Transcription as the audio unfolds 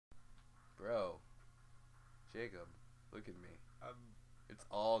Jacob, look at me. I'm It's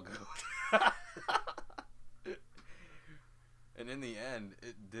all good. And in the end,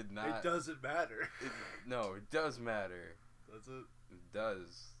 it did not. It doesn't matter. No, it does matter. Does it? It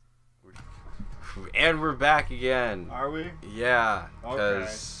does. And we're back again. Are we? Yeah,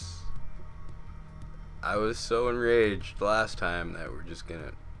 because I was so enraged last time that we're just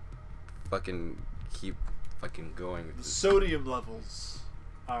gonna fucking keep fucking going with The this. sodium levels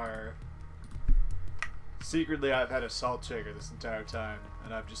are... Secretly, I've had a salt shaker this entire time,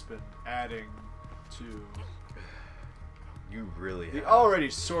 and I've just been adding to You really the have. already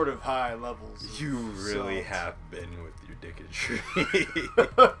sort of high levels of You really salt. have been with your dicketry.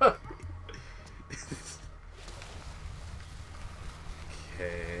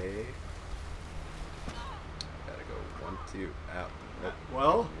 Okay. Gotta go 1, 2, out. Nope.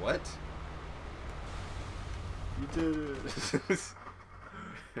 Well, What? you did it.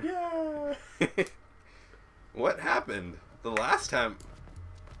 Yeah. What happened? The last time...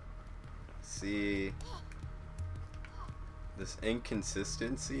 See... This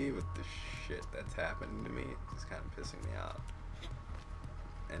inconsistency with the shit that's happening to me is kind of pissing me off.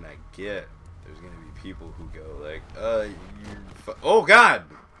 And I get there's gonna be people who go like, oh god!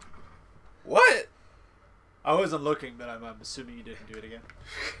 What? I wasn't looking, but I'm assuming you didn't do it again.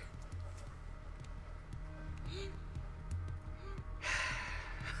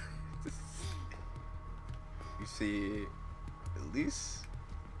 You see, at least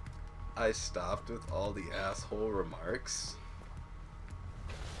I stopped with all the asshole remarks.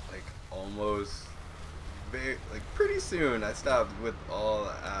 Like, almost very, like, pretty soon I stopped with all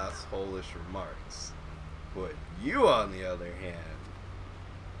the assholish remarks. But you, on the other hand,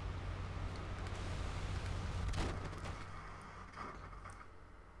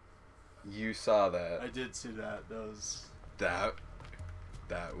 you saw that. I did see that.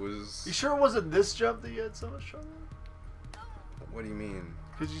 That was... You sure it wasn't this jump that you had so much trouble with? What do you mean?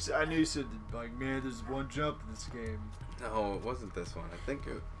 Because I knew you said, like, man, there's one jump in this game. No, it wasn't this one. I think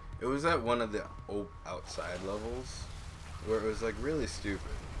it was at one of the outside levels where it was like really stupid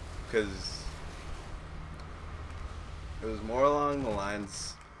because it was more along the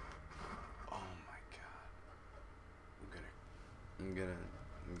lines. Oh my god! I'm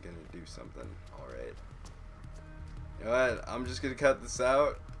gonna do something. All right. You know what? I'm just gonna cut this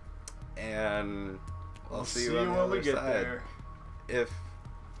out, and I'll see you on the when other we get side. there.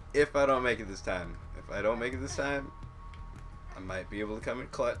 If I don't make it this time. If I don't make it this time, I might be able to come in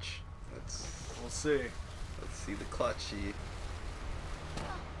clutch. We'll see. Let's see the clutchy.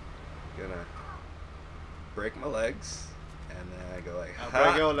 Gonna break my legs, and then I go like, Now ha!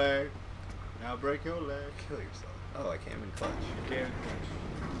 break your leg. Now break your leg. Kill yourself. Oh, I came in clutch. Okay. Um,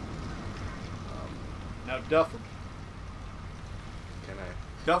 Now duff him. can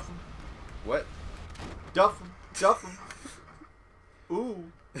I? Duff him. What? Duff him. Duff him.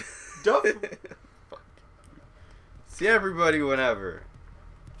 Ooh. Duff him. Fuck. See everybody whenever.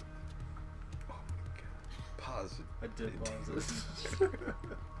 Oh my god. Pause it. I did pause it.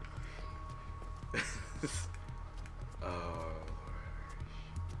 Oh.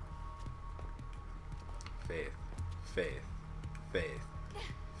 Faith. Faith. Faith.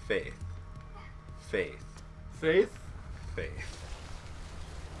 Faith. Faith. Faith? Faith.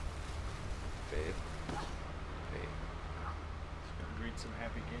 Faith. Faith. Read some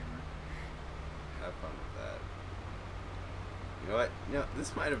Happy Gamer. Have fun with that. You know what? You know,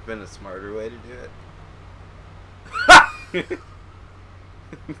 this might have been a smarter way to do it.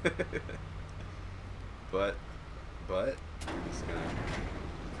 but I'm just gonna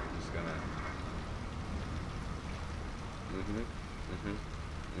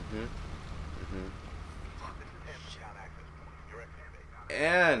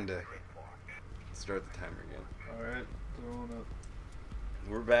and start the timer again. Alright, throwing up.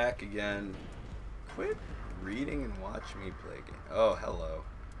 We're back again. Quit reading and watch me play game. Oh, hello.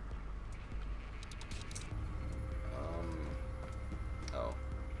 Oh.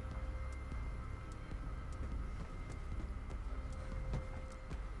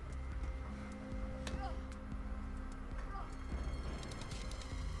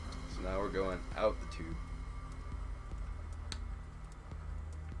 So now we're going out the tube.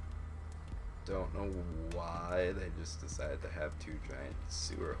 Don't know why they just decided to have two giant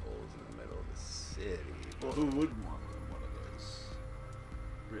sewer holes in the middle of the city. Well, who wouldn't want one of those?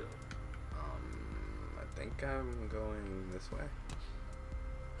 Really? I think I'm going this way.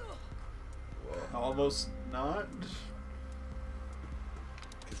 Whoa. Almost not.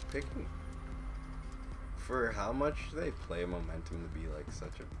 Because picking... For how much they play momentum to be like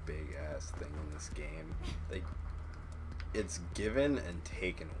such a big ass thing in this game, it's given and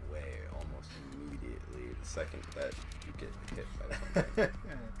taken away almost immediately to second that you get hit by something.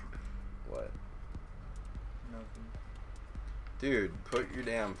 What? Nothing. Dude, put your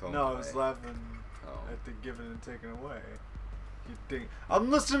damn phone No, away. I was laughing Oh. at the given and taken away. You think I'm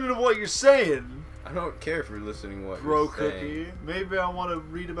listening to what you're saying, I don't care if you're listening to what bro? you're saying. Cookie. Maybe I want to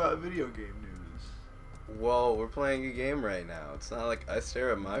read about video game news. Well, we're playing a game right now. It's not like I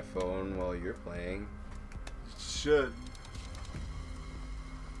stare at my phone while you're playing. You should.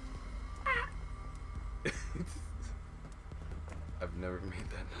 I've never made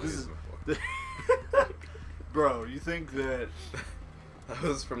that This noise is- before. Bro, you think that That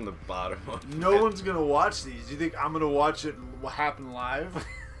was from the bottom of no it. one's gonna watch these? You think I'm gonna watch it happen live?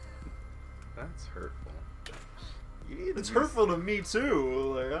 That's hurtful. You need to It's be- hurtful to me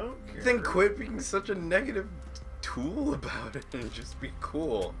too. Like I don't care. Then quit being such a negative tool about it and just be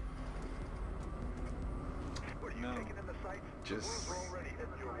cool. No. Just...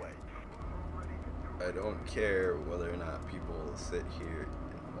 I don't care whether or not people sit here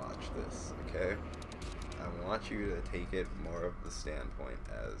and watch this, okay? I want you to take it more of the standpoint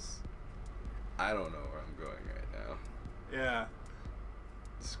as I don't know where I'm going right now. Yeah.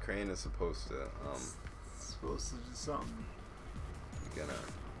 This crane is supposed to, It's supposed to do something. you're gonna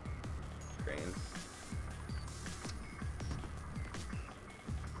crane.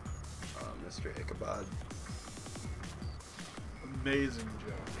 Mr. Ichabod. Amazing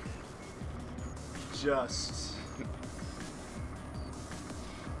joke. Just.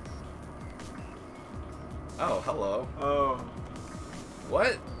 Oh, hello. Oh,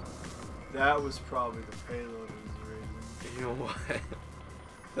 What? that was probably the payload it was raising. You know what?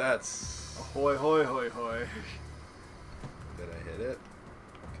 That's... Ahoy, hoy, hoy, hoy. Did I hit it?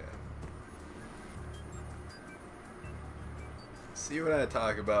 Okay. See what I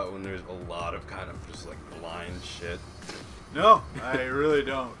talk about when there's a lot of kind of just like blind shit? No, I really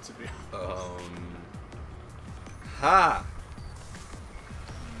don't, to be honest. Ha!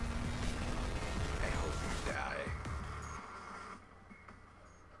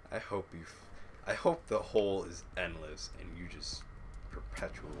 I hope you die. I hope the hole is endless and you just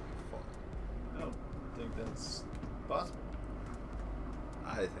perpetually fall. No, I think that's possible.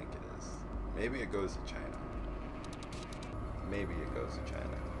 I think it is. Maybe it goes to China. Maybe it goes to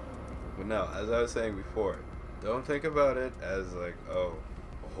China. But no, as I was saying before, don't think about it as like, oh,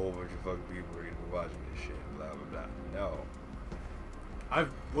 a whole bunch of fucking people are gonna be watching this shit, blah blah blah. No.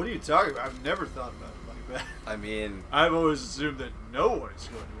 What are you talking about? I've never thought about it like that. I mean, I've always assumed that no one is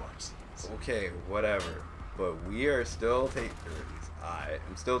going to watch this. okay, whatever. But we are still taking, or at least I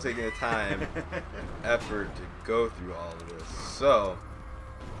am still taking the time and effort to go through all of this. So,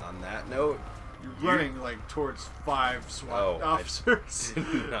 on that note, You're running like towards 5 SWAT Oh, I officers.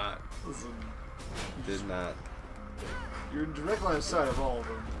 did not, Listen, did not. you're in direct line of sight of all of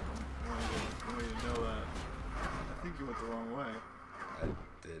them. I want you to know that. I think you went the wrong way. I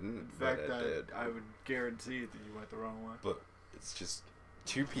didn't. In fact, but I did. I would guarantee that you went the wrong way. But it's just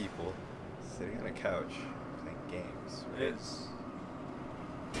two people sitting on a couch playing games. Right? It is.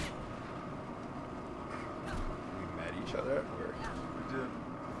 We met each other at work. We did.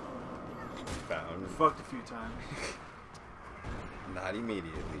 Found We fucked a few times. not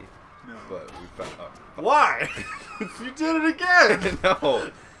immediately, No. but we found. Why? You did it again!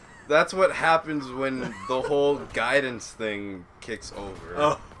 No, that's what happens when the whole guidance thing kicks over.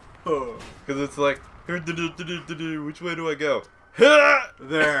 Oh. Because it's like, which way do I go?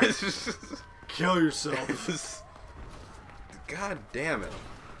 There. It's just- Kill yourself. it's- God damn it.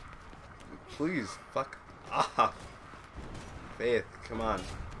 Please, fuck off. Faith, come on.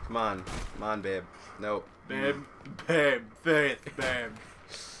 Come on. Come on, babe. Nope. Babe. Babe. Faith.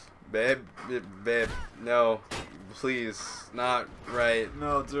 Babe. Babe, no. Please, not right.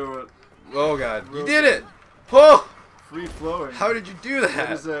 No, do it. Oh god, you Real did good. it! Oh! Free flowing. How did you do What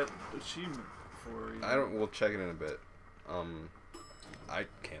that? is that achievement for you? I don't, we'll check it in a bit. I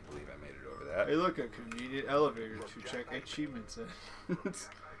can't believe I made it over Hey, look, a convenient elevator to check achievements in. that.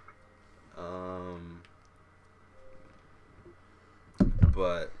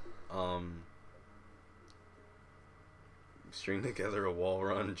 But, string together a wall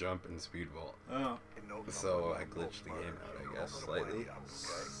run, jump, and speed vault. Oh. So I glitched the game out, I guess, slightly.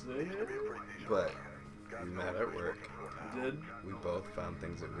 Say it? But we met at work. You did? We both found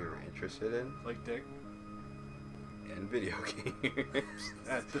things that we were interested in, Like dick? and video games.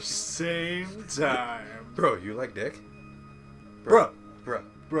 At the same time. Bro, you like dick? Bro. Bro.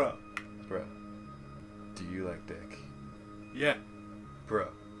 Bro. Bro. Do you like dick? Yeah. Bro.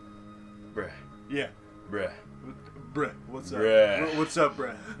 Bruh. Yeah. Bruh. Bruh. What's up? Bruh. What's up,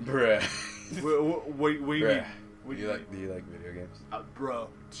 bruh? Bruh. What you Bruh. mean? What Do you like video games? Bro,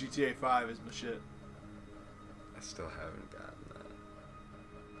 GTA 5 is my shit. I still haven't gotten that.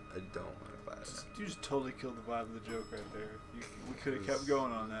 I don't want to buy that. You just totally killed the vibe of the joke right there. We could have kept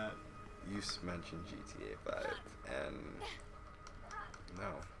going on that. You mentioned GTA 5, and no.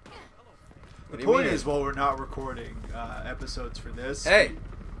 The point is, while we're not recording episodes for this... Hey!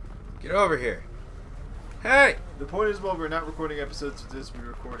 Get over here. Hey! The point is, while we're not recording episodes for this, we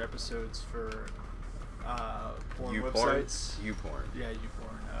record episodes for porn websites. YouPorn. Yeah,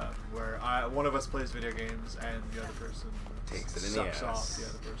 YouPorn. Where one of us plays video games and the other person takes it in sucks the off ass. the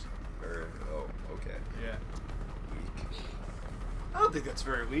other person. Okay. Yeah. Weak. I don't think that's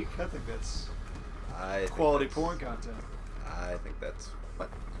very weak. I think that's quality porn content. I think that's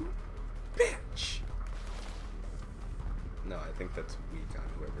what you bitch. No, I think that's weak on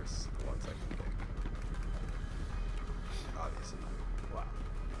whoever's the ones I can pick. Obviously. Wow.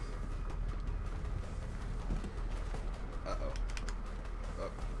 Oh,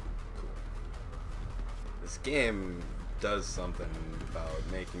 cool. This game does something about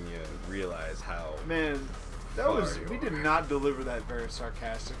making you realize how... Man, we did not deliver that very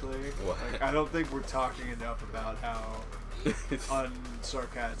sarcastically. What? Like, I don't think we're talking enough about how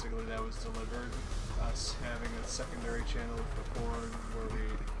unsarcastically that was delivered. Us having a secondary channel for porn where we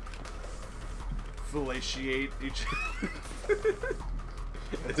fellatiate each other.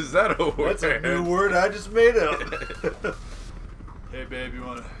 Is that a word? That's a new word I just made up. Hey babe, you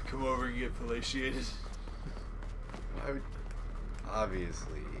wanna come over and get fellatiated?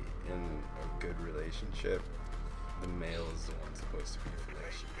 Obviously, in a good relationship, the male is the one supposed to be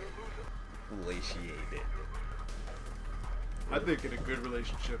fellatiated. I think in a good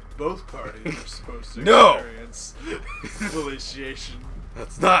relationship, both parties are supposed to experience fellatiation.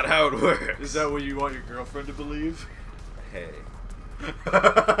 That's not how it works. Is that what you want your girlfriend to believe? Hey.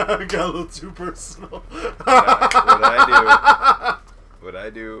 Got a little too personal. What I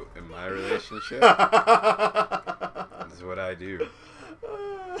do in my relationship is what I do.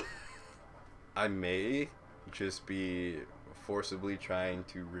 I may just be forcibly trying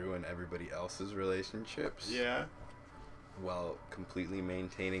to ruin everybody else's relationships. Yeah. While completely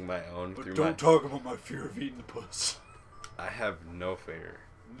maintaining my own. But don't talk about my fear of eating the puss. I have no fear.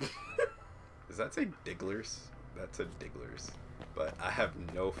 Does that say Digglers? That's a Digglers. But I have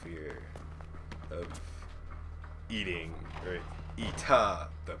no fear of eating or eata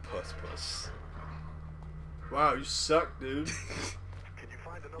the puss. Wow, you suck, dude.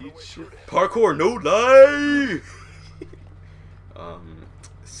 Eat shit. Parkour, no lie.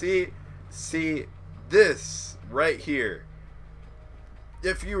 See this right here.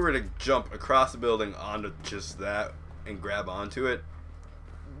 If you were to jump across the building onto just that and grab onto it,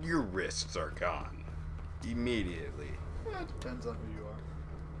 your wrists are gone immediately. Yeah, it depends on who you are.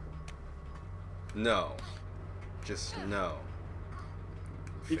 No. Just no.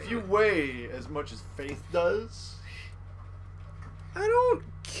 If you weigh as much as Faith does, I don't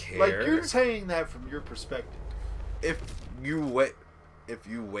care. Like, you're saying that from your perspective. If you weigh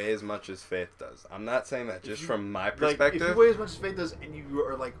as much as Faith does, I'm not saying that just from my perspective. Like, if you weigh as much as Faith does and you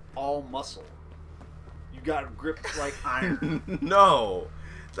are like all muscle, you got gripped like iron. No,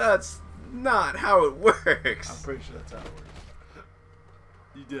 that's not how it works. I'm pretty sure that's how it works.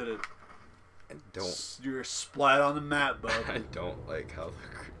 You did it. I don't. You're splat on the mat, bub. I don't like how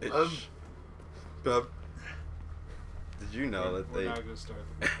the bub. Did you know that we're not gonna start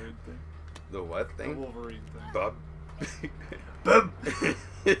the Wolverine thing. The what thing? The Wolverine thing. Bub. Bub.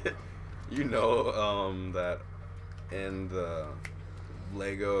 You know that in the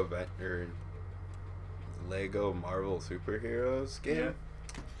Lego Lego Marvel Superheroes game,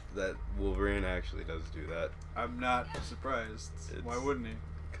 that Wolverine actually does do that. I'm not surprised. Why wouldn't he?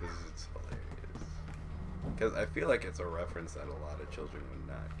 Because it's hilarious. Because I feel like it's a reference that a lot of children would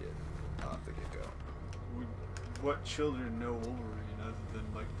not get off the get-go. What children know Wolverine other than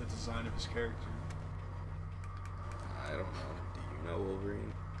like the design of his character? I don't know. Do you know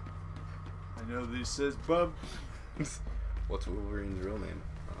Wolverine? I know that he says bub. What's Wolverine's real name?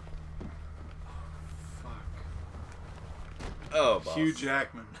 Fuck. Oh, boss. Hugh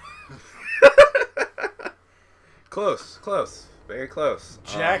Jackman. Close. Very close.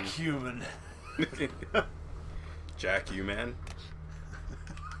 Jack Human. Jack Human.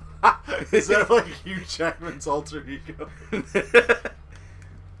 Is that like Hugh Jackman's alter ego?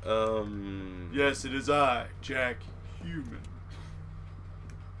 Yes, it is I, Jack Human.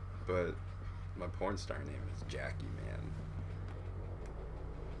 But my porn star name is Jackie Man.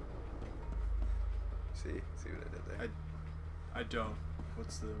 See what I did there? I don't.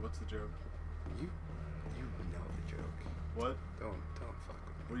 What's the joke? You know the joke. What? Don't fuck with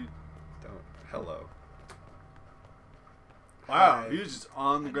me. What do you? Don't. Hello. Wow, he was just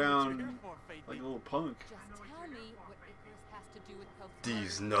on the ground like a little punk. Just tell me what Icarus has to do with Pope's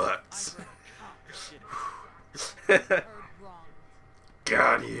These murder. nuts. Heard wrong.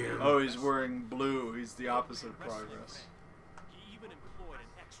 Got him. Oh, he's wearing blue. He's the opposite of progress. He even employed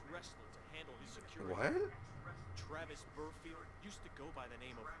an ex-wrestler to handle his security. What? Travis Burfield used to go by the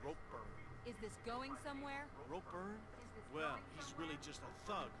name of Ropeburn. Is this going somewhere? Ropeburn? Well, he's really just a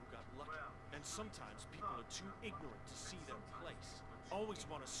thug who got lucky. And sometimes people are too ignorant to see their place. Always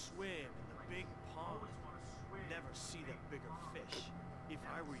want to swim in the big pond. Never see the bigger fish. If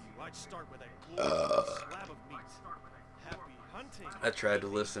I were you, I'd start with a glorious slab of meat. Happy hunting. I tried to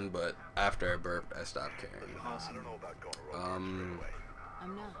listen, but after I burped, I stopped caring. Awesome. I'm not.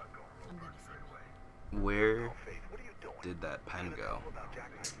 I'm gonna say no. Where did that pen go? Not yet.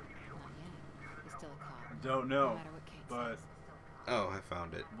 He's still a cop. Don't No know, matter what Kate but says. Oh, I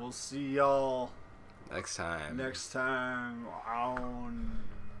found it. we'll see y'all Next time. next time on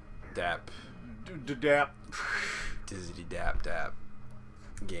Dap. Dap. Dizzity dap dap.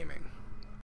 Gaming.